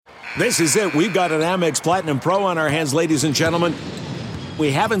This is it. We've got an Amex Platinum Pro on our hands, ladies and gentlemen.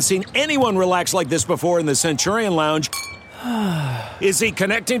 We haven't seen anyone relax like this before in the Centurion Lounge. Is he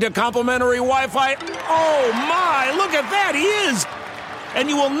connecting to complimentary Wi-Fi? Oh, my. Look at that. He is. And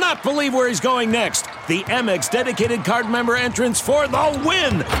you will not believe where he's going next. The Amex dedicated card member entrance for the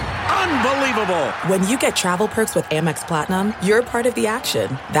win. Unbelievable. When you get travel perks with Amex Platinum, you're part of the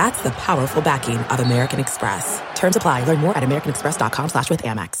action. That's the powerful backing of American Express. Terms apply. Learn more at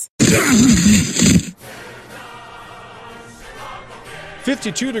americanexpress.com/withAmex.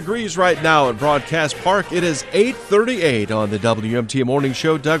 52 degrees right now at Broadcast Park. It is 8:38 on the WMT Morning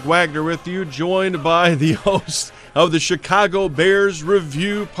Show. Doug Wagner with you, joined by the host of the Chicago Bears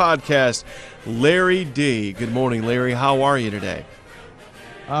Review Podcast, Larry D. Good morning, Larry. How are you today?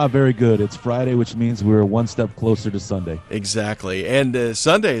 Very good. It's Friday, which means we're one step closer to Sunday. Exactly. And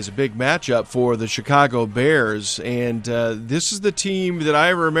Sunday is a big matchup for the Chicago Bears. And this is the team that I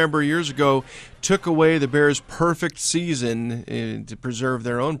remember years ago took away the Bears' perfect season to preserve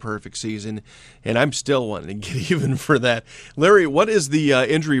their own perfect season. And I'm still wanting to get even for that. Larry, what does the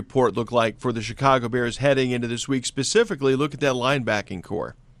injury report look like for the Chicago Bears heading into this week? Specifically, look at that linebacking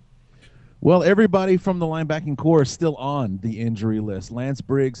core. Well, everybody from the linebacking core is still on the injury list. Lance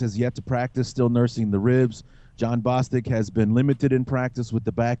Briggs has yet to practice, still nursing the ribs. John Bostic has been limited in practice with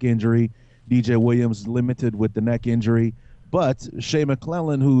the back injury. DJ Williams limited with the neck injury. But Shea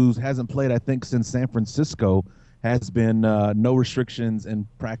McClellan, who hasn't played, I think, since San Francisco, has been no restrictions in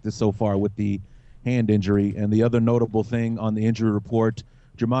practice so far with the hand injury. And the other notable thing on the injury report,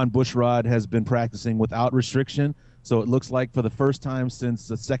 Jermon Bushrod has been practicing without restriction. So it looks like for the first time since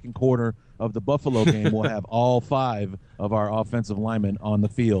the second quarter of the Buffalo game, we'll have all 5 of our offensive linemen on the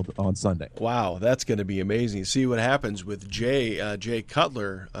field on Sunday. Wow, that's going to be amazing. See what happens with Jay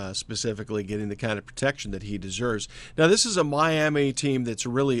Cutler specifically getting the kind of protection that he deserves. Now, this is a Miami team that's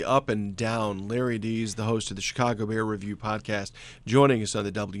really up and down. Larry Dees, the host of the Chicago Bear Review Podcast, joining us on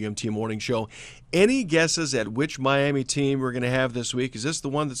the WMT Morning Show. Any guesses at which Miami team we're going to have this week? Is this the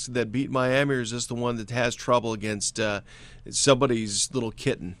one that beat Miami, or is this the one that has trouble against somebody's little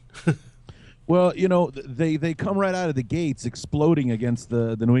kitten? Well, you know, they come right out of the gates exploding against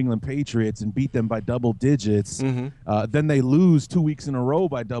the New England Patriots and beat them by double digits. Mm-hmm. Then they lose 2 weeks in a row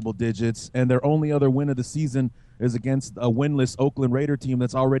by double digits, and their only other win of the season is against a winless Oakland Raider team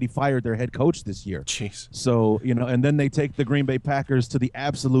that's already fired their head coach this year. Jeez. So, you know, and then they take the Green Bay Packers to the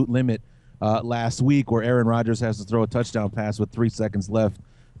absolute limit last week, where Aaron Rodgers has to throw a touchdown pass with 3 seconds left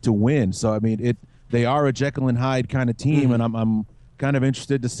to win. So, I mean, they are a Jekyll and Hyde kind of team, mm-hmm. and I'm kind of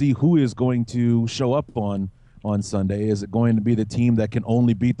interested to see who is going to show up on Sunday. Is it going to be the team that can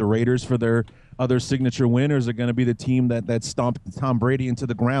only beat the Raiders for their other signature win, or is it going to be the team that stomped Tom Brady into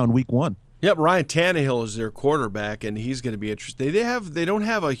the ground week 1? Yep, Ryan Tannehill is their quarterback, and he's going to be interesting. They don't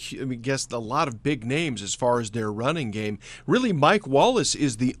have a lot of big names as far as their running game. Really, Mike Wallace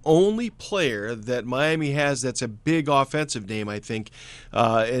is the only player that Miami has that's a big offensive name, I think,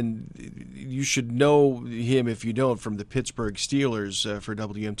 and you should know him if you don't from the Pittsburgh Steelers for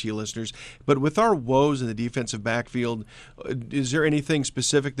WMT listeners. But with our woes in the defensive backfield, is there anything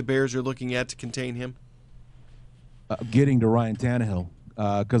specific the Bears are looking at to contain him? Getting to Ryan Tannehill.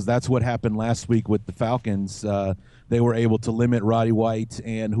 Because that's what happened last week with the Falcons. They were able to limit Roddy White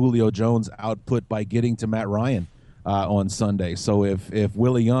and Julio Jones' output by getting to Matt Ryan on Sunday. So if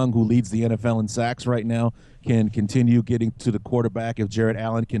Willie Young, who leads the NFL in sacks right now, can continue getting to the quarterback, if Jared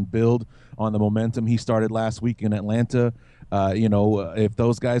Allen can build on the momentum he started last week in Atlanta, if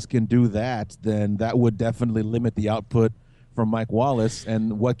those guys can do that, then that would definitely limit the output from Mike Wallace.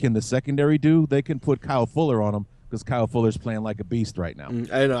 And what can the secondary do? They can put Kyle Fuller on him, because Kyle Fuller's playing like a beast right now.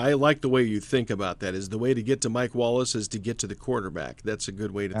 And I like the way you think about that. Is the way to get to Mike Wallace is to get to the quarterback. That's a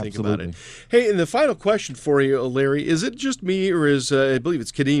good way to think about it. Hey, and the final question for you, Larry, is it just me, or is I believe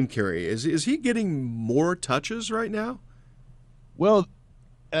it's Kadeem Carey? Is he getting more touches right now? Well,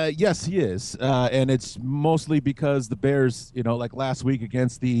 yes, he is, and it's mostly because the Bears, like last week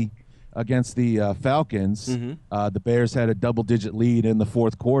against the Falcons, mm-hmm. The Bears had a double-digit lead in the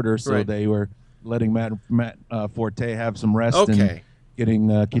fourth quarter, so right. They were letting Matt Forte have some rest and getting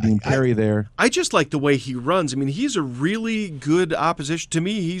Kadeem Carey there. I just like the way he runs. I mean, he's a really good opposition. To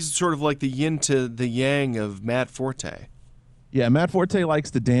me, he's sort of like the yin to the yang of Matt Forte. Yeah, Matt Forte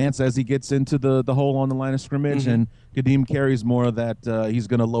likes to dance as he gets into the hole on the line of scrimmage, mm-hmm. and Kadeem Carey's more of that he's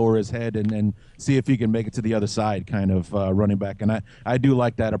going to lower his head and see if he can make it to the other side kind of running back. And I do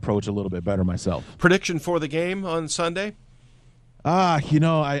like that approach a little bit better myself. Prediction for the game on Sunday?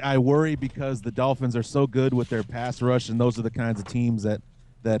 I worry because the Dolphins are so good with their pass rush, and those are the kinds of teams that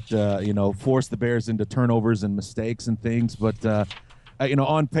force the Bears into turnovers and mistakes and things. But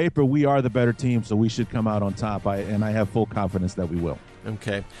on paper, we are the better team, so we should come out on top. And I have full confidence that we will.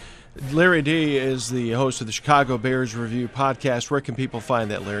 Okay. Larry D is the host of the Chicago Bears Review podcast. Where can people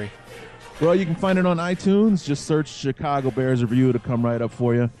find that, Larry? Well, you can find it on iTunes. Just search Chicago Bears Review. It'll come right up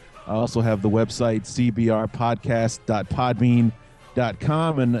for you. I also have the website,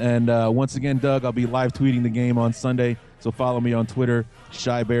 cbrpodcast.podbean.com. And once again, Doug, I'll be live tweeting the game on Sunday. So follow me on Twitter,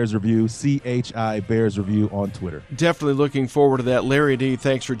 Chi Bears Review, CHI Bears Review on Twitter. Definitely looking forward to that. Larry D,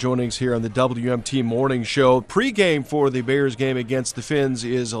 thanks for joining us here on the WMT Morning Show. Pre-game for the Bears game against the Finns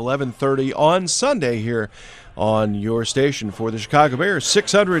is 11:30 on Sunday here on your station for the Chicago Bears.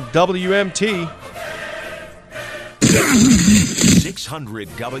 600 WMT. 600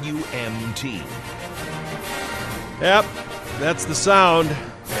 WMT. Yep, that's the sound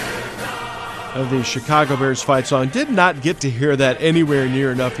of the Chicago Bears fight song. Did not get to hear that anywhere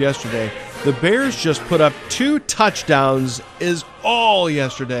near enough yesterday. The Bears just put up 2 touchdowns is all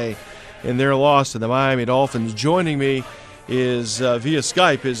yesterday in their loss to the Miami Dolphins. Joining me is via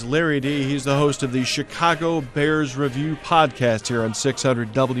Skype is Larry D. He's the host of the Chicago Bears Review podcast here on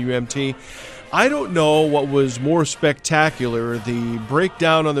 600 WMT. I don't know what was more spectacular, the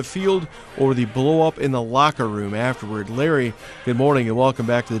breakdown on the field or the blow-up in the locker room afterward. Larry, good morning and welcome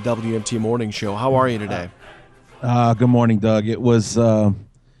back to the WMT Morning Show. How are you today? Good morning, Doug. It was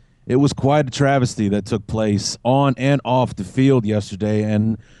quite a travesty that took place on and off the field yesterday,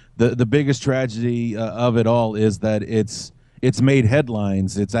 and the biggest tragedy of it all is that it's made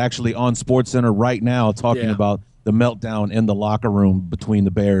headlines. It's actually on SportsCenter right now talking about the meltdown in the locker room between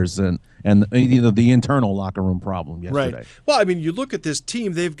the Bears and the internal locker room problem yesterday. Right. Well, I mean, you look at this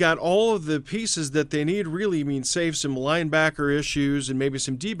team, they've got all of the pieces that they need, really. I mean, save some linebacker issues and maybe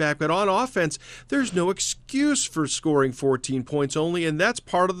some D-back, but on offense, there's no excuse for scoring 14 points only, and that's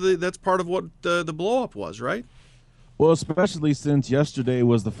part of what the blow-up was, right? Well, especially since yesterday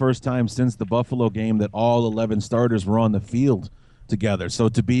was the first time since the Buffalo game that all 11 starters were on the field together. So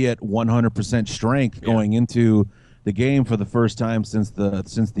to be at 100% strength going into the game for the first time since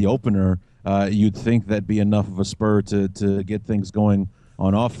the opener, you'd think that'd be enough of a spur to get things going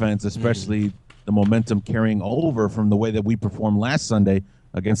on offense, especially the momentum carrying over from the way that we performed last Sunday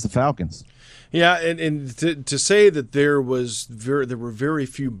against the Falcons. Yeah, and to say that there were very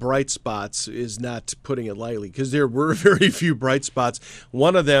few bright spots is not putting it lightly, because there were very few bright spots.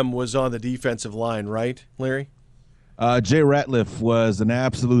 One of them was on the defensive line, right, Larry? Jay Ratliff was an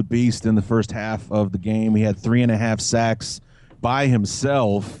absolute beast in the first half of the game. He had 3.5 sacks by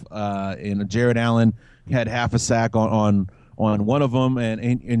himself, and Jared Allen had half a sack on one of them,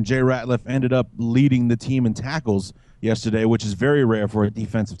 and Jay Ratliff ended up leading the team in tackles yesterday, which is very rare for a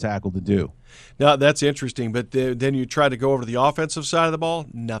defensive tackle to do. Now, that's interesting, but then you try to go over to the offensive side of the ball,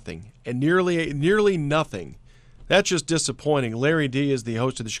 nothing, and nearly nothing. That's just disappointing. Larry D. is the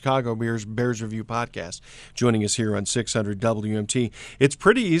host of the Chicago Bears Review podcast, joining us here on 600 WMT. It's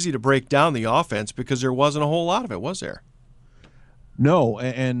pretty easy to break down the offense because there wasn't a whole lot of it, was there? No,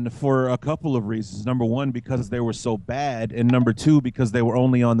 and for a couple of reasons. Number one, because they were so bad, and number two, because they were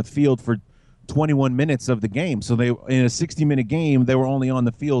only on the field for 21 minutes of the game. So they, in a 60-minute game, they were only on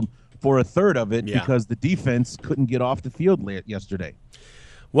the field for a third of it because the defense couldn't get off the field yesterday.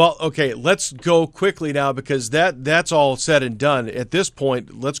 Well, okay, let's go quickly now because that's all said and done. At this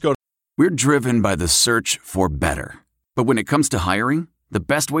point, let's go. We're driven by the search for better. But when it comes to hiring, the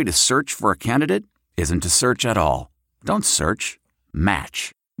best way to search for a candidate isn't to search at all. Don't search,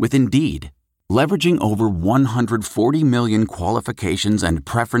 match with Indeed. Leveraging over 140 million qualifications and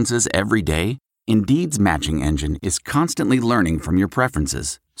preferences every day, Indeed's matching engine is constantly learning from your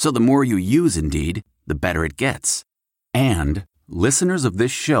preferences. So the more you use Indeed, the better it gets. And listeners of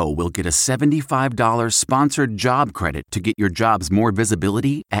this show will get a $75 sponsored job credit to get your jobs more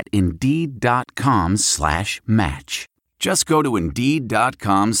visibility at Indeed.com/match. Just go to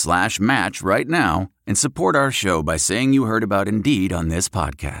Indeed.com/match right now and support our show by saying you heard about Indeed on this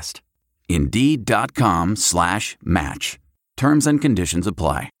podcast. Indeed.com/match. Terms and conditions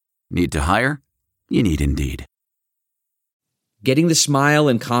apply. Need to hire? You need Indeed. Getting the smile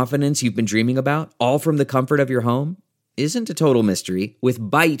and confidence you've been dreaming about, all from the comfort of your home, isn't a total mystery with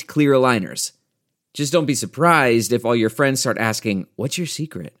Byte clear aligners. Just don't be surprised if all your friends start asking, "What's your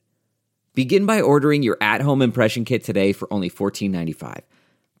secret?" Begin by ordering your at-home impression kit today for only $14.95.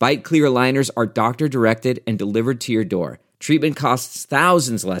 Byte clear aligners are doctor-directed and delivered to your door. Treatment costs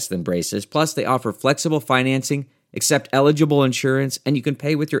thousands less than braces, plus they offer flexible financing, accept eligible insurance, and you can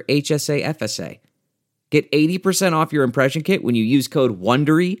pay with your HSA FSA. Get 80% off your impression kit when you use code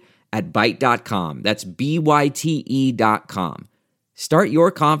WONDERY at Byte.com. That's BYTE.com. Start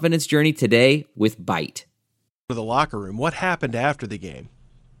your confidence journey today with Byte. the locker room. What happened after the game?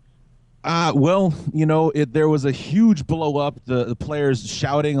 Well, there was a huge blow up. The players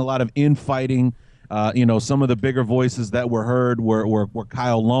shouting, a lot of infighting. Some of the bigger voices that were heard were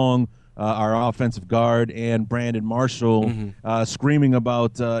Kyle Long, our offensive guard, and Brandon Marshall, screaming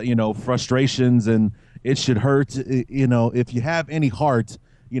about frustrations and it should hurt. If you have any heart,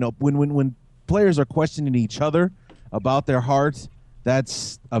 when players are questioning each other about their heart,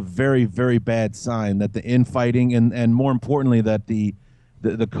 that's a very, very bad sign that the infighting and more importantly that the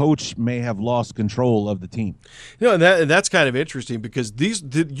coach may have lost control of the team. And that's kind of interesting because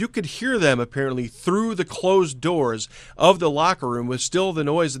you could hear them apparently through the closed doors of the locker room with still the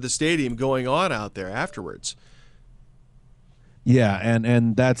noise of the stadium going on out there afterwards. Yeah,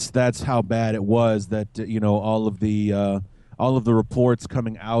 and that's how bad it was that all of the reports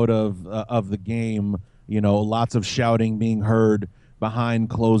coming out of the game, lots of shouting being heard behind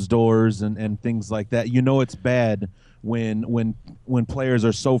closed doors and things like that. It's bad when players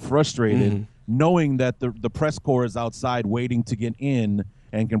are so frustrated, knowing that the press corps is outside waiting to get in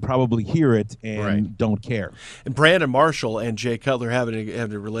and can probably hear it and don't care. And Brandon Marshall and Jay Cutler have a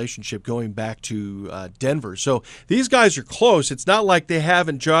relationship going back to Denver. So these guys are close. It's not like they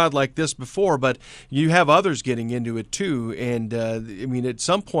haven't jawed like this before, but you have others getting into it too. And, at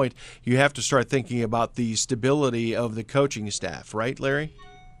some point you have to start thinking about the stability of the coaching staff, right, Larry?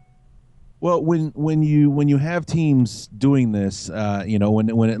 Well, when you have teams doing this,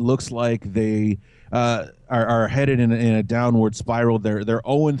 when it looks like they are headed in a downward spiral, they're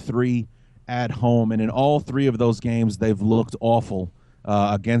 0-3 at home, and in all three of those games, they've looked awful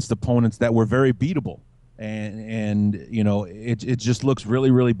against opponents that were very beatable, and it just looks really,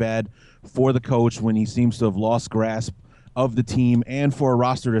 really bad for the coach when he seems to have lost grasp of the team, and for a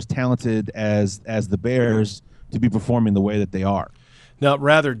roster as talented as the Bears to be performing the way that they are. Now,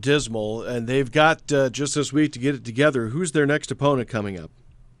 rather dismal, and they've got just this week to get it together. Who's their next opponent coming up?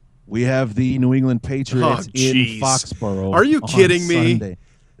 We have the New England Patriots in Foxborough. Are you kidding me? Sunday.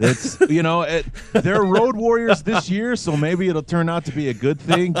 It's they're road warriors this year, so maybe it'll turn out to be a good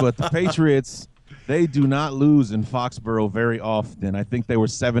thing. But the Patriots, they do not lose in Foxborough very often. I think they were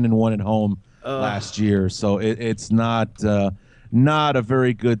 7-1 at home last year, so it's not a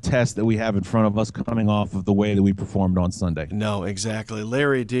very good test that we have in front of us coming off of the way that we performed on Sunday. No, exactly.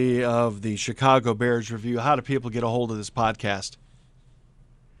 Larry D. of the Chicago Bears Review. How do people get a hold of this podcast?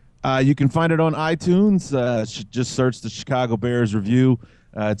 You can find it on iTunes. Just search the Chicago Bears Review.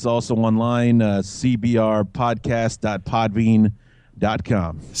 It's also online,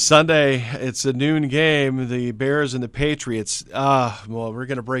 cbrpodcast.podbean.com. Sunday, it's a noon game, the Bears and the Patriots. We're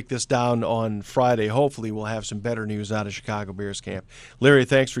going to break this down on Friday. Hopefully we'll have some better news out of Chicago Bears camp. Larry,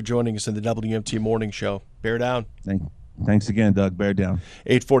 thanks for joining us in the WMT Morning Show. Bear down. Thanks again, Doug. Bear down.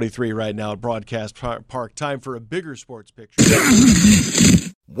 8:43 right now at Broadcast Park. Time for a bigger sports picture.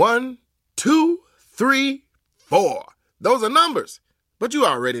 1, 2, 3, 4. Those are numbers. But you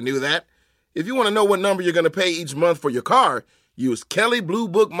already knew that. If you want to know what number you're going to pay each month for your car, use Kelley Blue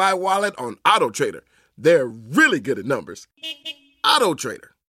Book My Wallet on AutoTrader. They're really good at numbers. AutoTrader.